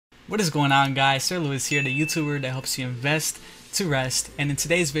What is going on, guys? Sir Lewis here, the YouTuber that helps you invest to rest. And in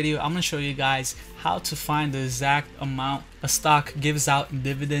today's video, I'm going to show you guys how to find the exact amount a stock gives out in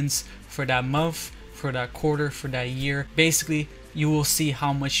dividends for that month, for that quarter, for that year. Basically, you will see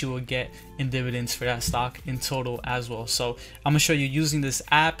how much you will get in dividends for that stock in total as well. So I'm going to show you using this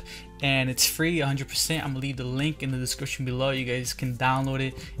app, and it's free 100%. I'm going to leave the link in the description below. You guys can download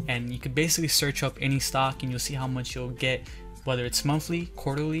it and you can basically search up any stock and you'll see how much you'll get, whether it's monthly,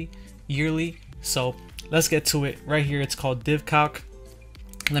 quarterly, yearly. So let's get to it. Right here, it's called DivCalc.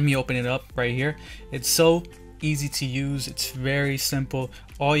 Let me open it up right here. It's so easy to use. It's very simple.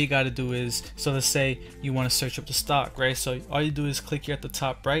 All you got to do is, so let's say you want to search up the stock, right? So all you do is click here at the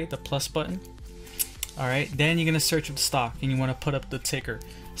top right, the plus button. All right, then you're gonna search up the stock and you want to put up the ticker.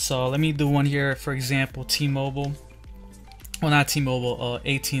 So let me do one here, for example, T-Mobile. Well, not T-Mobile,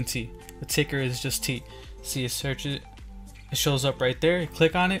 AT&T. The ticker is just T. See, you search it, it shows up right there. You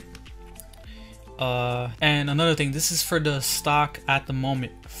click on it. And another thing, this is for the stock at the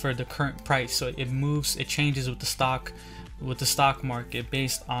moment, for the current price. So it moves, it changes with the stock market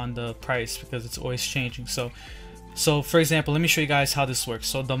based on the price, because it's always changing. So for example, let me show you guys how this works.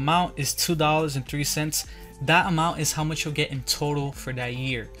 So the amount is $2.03. That amount is how much you'll get in total for that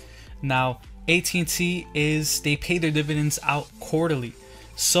year. Now AT&T they pay their dividends out quarterly.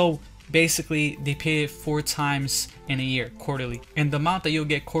 So basically they pay it 4 times in a year, quarterly. And the amount that you'll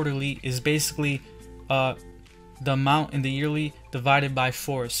get quarterly is basically the amount in the yearly divided by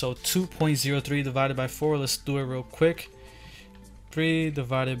 4. So 2.03 divided by 4. Let's do it real quick. 3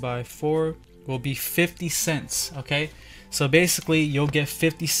 divided by 4 will be 50 cents. Okay, so basically you'll get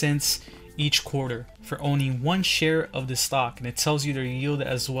 50 cents each quarter for owning 1 share of the stock, and it tells you their yield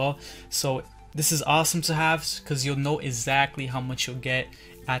as well. So this is awesome to have, because you'll know exactly how much you'll get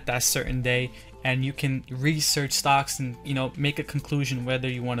at that certain day, and you can research stocks and, you know, make a conclusion whether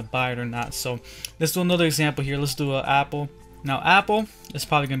you want to buy it or not. So let's do another example here. Let's do Apple. Now Apple is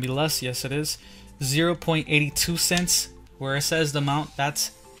probably gonna be less. Yes, it is 0.82 cents. Where it says the amount,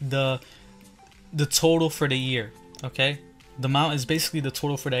 that's the total for the year. Okay, the amount is basically the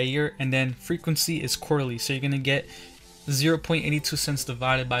total for that year, and then frequency is quarterly. So you're gonna get 0.82 cents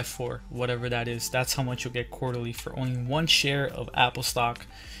divided by 4, whatever that is. That's how much you'll get quarterly for owning 1 share of Apple stock,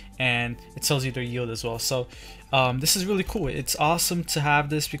 and it tells you their yield as well. So this is really cool. It's awesome to have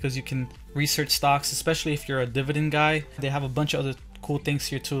this because you can research stocks, especially if you're a dividend guy. They have a bunch of other cool things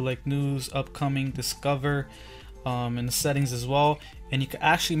here too, like news, upcoming, discover, and the settings as well. And you can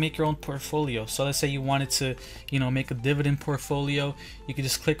actually make your own portfolio. So let's say you wanted to, you know, make a dividend portfolio. You can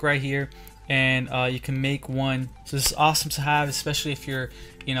just click right here and you can make one. So this is awesome to have, especially if you're,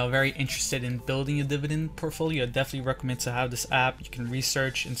 you know, very interested in building a dividend portfolio. I definitely recommend to have this app. You can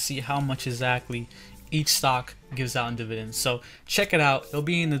research and see how much exactly each stock gives out in dividends. So check it out. It'll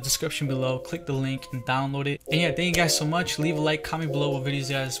be in the description below. Click the link and download it. And yeah, thank you guys so much. Leave a like, comment below what videos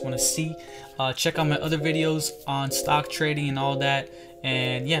you guys want to see. Check out my other videos on stock trading and all that.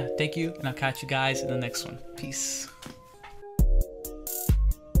 And yeah, thank you, and I'll catch you guys in the next one. Peace.